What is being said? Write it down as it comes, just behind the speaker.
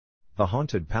The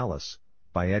Haunted Palace,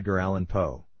 by Edgar Allan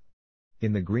Poe.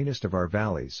 In the greenest of our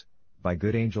valleys, by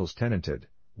good angels tenanted,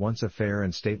 once a fair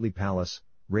and stately palace,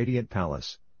 radiant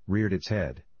palace, reared its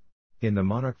head. In the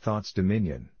monarch thought's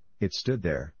dominion, it stood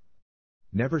there.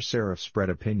 Never seraph spread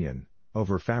a pinion,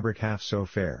 over fabric half so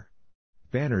fair.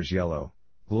 Banners yellow,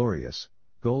 glorious,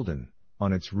 golden,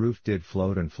 on its roof did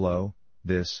float and flow.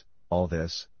 This, all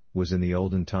this, was in the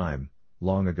olden time,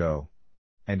 long ago.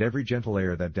 And every gentle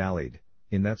air that dallied,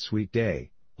 in that sweet day,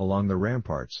 along the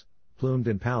ramparts, plumed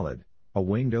and pallid, a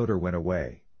winged odor went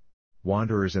away.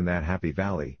 Wanderers in that happy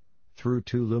valley, through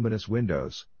two luminous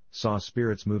windows, saw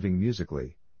spirits moving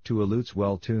musically, to a lute's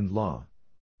well-tuned law.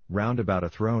 Round about a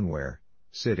throne where,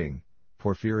 sitting,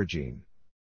 Porphyrogene,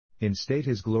 in state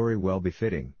his glory well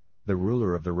befitting, the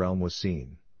ruler of the realm was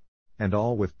seen. And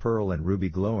all with pearl and ruby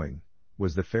glowing,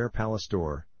 was the fair palace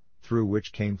door, through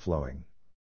which came flowing,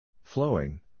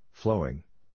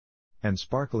 and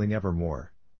sparkling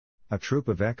evermore, a troop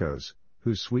of echoes,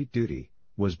 whose sweet duty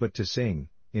was but to sing,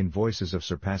 in voices of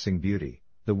surpassing beauty,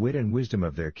 the wit and wisdom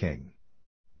of their king.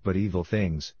 But evil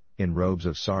things, in robes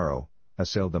of sorrow,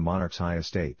 assailed the monarch's high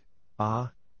estate.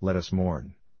 Ah, let us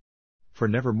mourn! For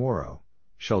never morrow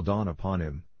shall dawn upon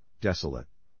him, desolate.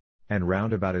 And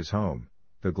round about his home,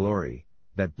 the glory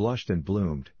that blushed and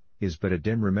bloomed is but a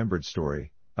dim remembered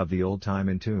story of the old time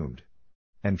entombed.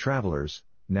 And travelers,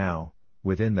 now,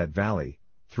 within that valley,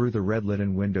 through the red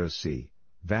linen windows see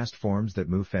vast forms that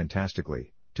move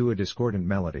fantastically, to a discordant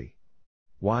melody.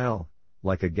 While,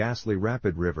 like a ghastly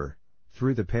rapid river,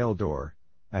 through the pale door,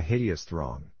 a hideous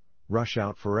throng rush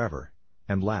out forever,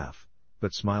 and laugh,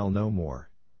 but smile no more.